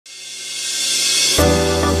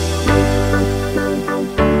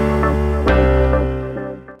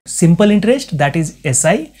simple interest, that is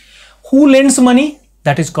SI. Who lends money,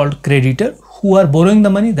 that is called creditor. Who are borrowing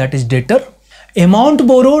the money, that is debtor. Amount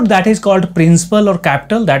borrowed, that is called principal or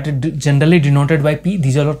capital, that is generally denoted by P.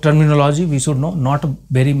 These are terminology we should know, not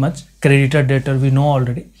very much. Creditor, debtor, we know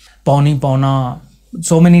already. Pauni, pauna,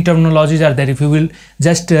 so many terminologies are there. If you will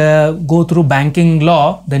just go through banking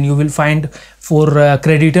law, then you will find for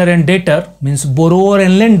creditor and debtor, means borrower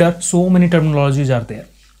and lender, so many terminologies are there.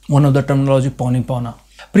 One of the terminology, pauni, pauna.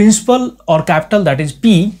 Principal or capital, that is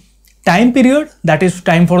P. Time period, that is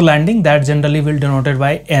time for lending, that generally will denoted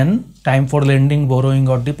by N. Time for lending, borrowing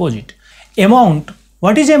or deposit. Amount,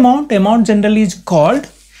 what is amount? Amount generally is called,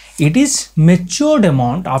 it is matured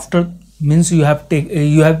amount after, means you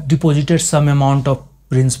have deposited some amount of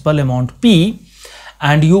principal amount P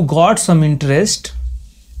and you got some interest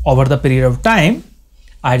over the period of time,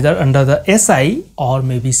 either under the SI or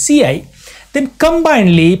maybe CI. Then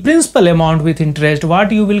combinedly principal amount with interest,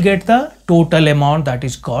 what you will get? The total amount, that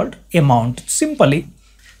is called amount. Simply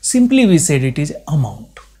we said it is amount.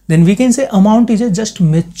 Then we can say amount is a just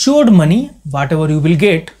matured money, whatever you will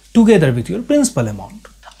get together with your principal amount.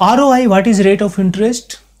 ROI, what is rate of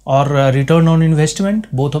interest or return on investment?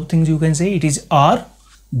 Both of things you can say, it is R,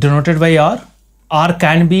 denoted by R. R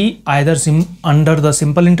can be either under the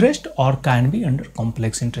simple interest or can be under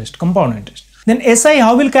complex interest, compound interest. Then SI,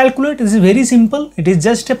 how will calculate? This is very simple. It is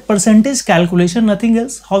just a percentage calculation, nothing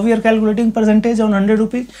else. How we are calculating percentage on 100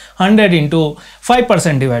 rupees? 100 into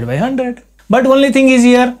 5% divided by 100. But only thing is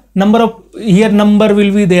here, number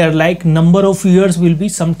will be there, like number of years will be,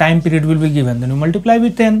 some time period will be given. Then you multiply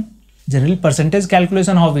with 10. Generally percentage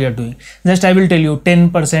calculation, how we are doing? Just I will tell you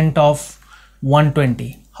 10% of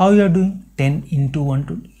 120. How you are doing? 10 into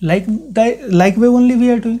 120. Like way only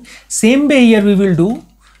we are doing. Same way here we will do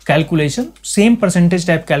calculation, same percentage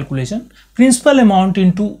type calculation, principal amount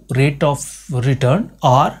into rate of return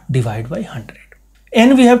R divided by 100.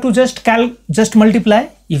 N we have to just multiply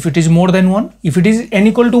if it is more than 1. If it is n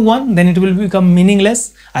equal to 1, then it will become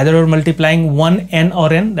meaningless. Either or multiplying 1 n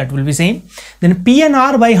or n, that will be same. Then P and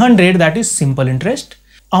R by 100, that is simple interest.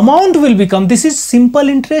 Amount will become, this is simple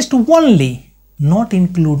interest only, not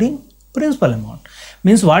including principal amount.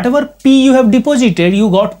 Means whatever P you have deposited, you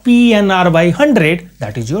got P and R by 100,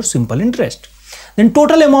 that is your simple interest. Then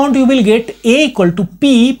total amount you will get A equal to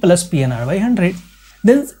P plus P and R by 100.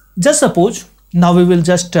 Then just suppose, now we will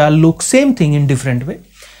just look same thing in different way.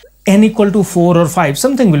 N equal to 4 or 5,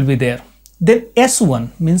 something will be there. Then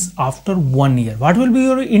S1 means after 1 year. What will be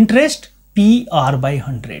your interest? PR by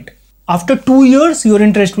 100. After 2 years, your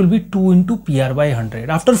interest will be 2 into PR by 100.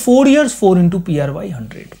 After 4 years, 4 into PR by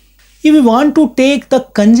 100. If we want to take the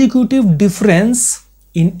consecutive difference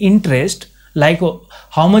in interest, like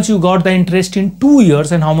how much you got the interest in 2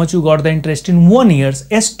 years and how much you got the interest in 1 year,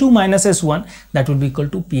 S2 minus S1, that will be equal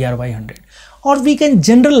to PR by 100. Or we can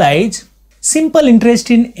generalize simple interest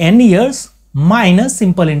in n years minus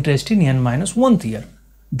simple interest in n minus 1th year.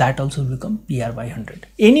 That also will become PR by 100.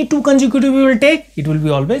 Any two consecutive we will take, it will be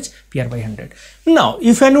always PR by 100. Now,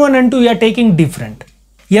 if N1 and 2 we are taking different.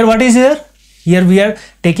 Here what is here? Here we are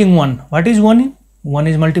taking 1. What is 1? 1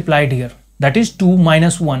 is multiplied here. That is 2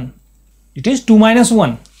 minus 1. It is 2 minus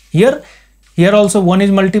 1. Here also 1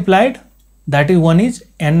 is multiplied. That is 1 is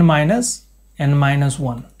n minus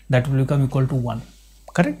 1. That will become equal to 1.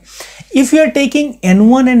 Correct? If you are taking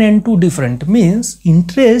N1 and N2 different, means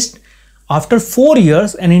interest after 4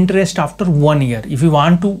 years and interest after 1 year. If you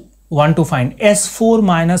want to find S4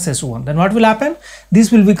 minus S1, then what will happen?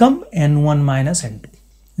 This will become N1 minus N2.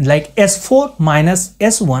 Like S4 minus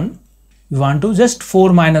S1, we want to just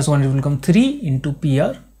 4 minus 1, it will become 3 into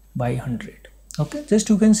PR by 100. Okay, just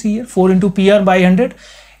you can see here 4 into PR by 100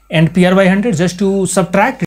 and PR by 100, just to subtract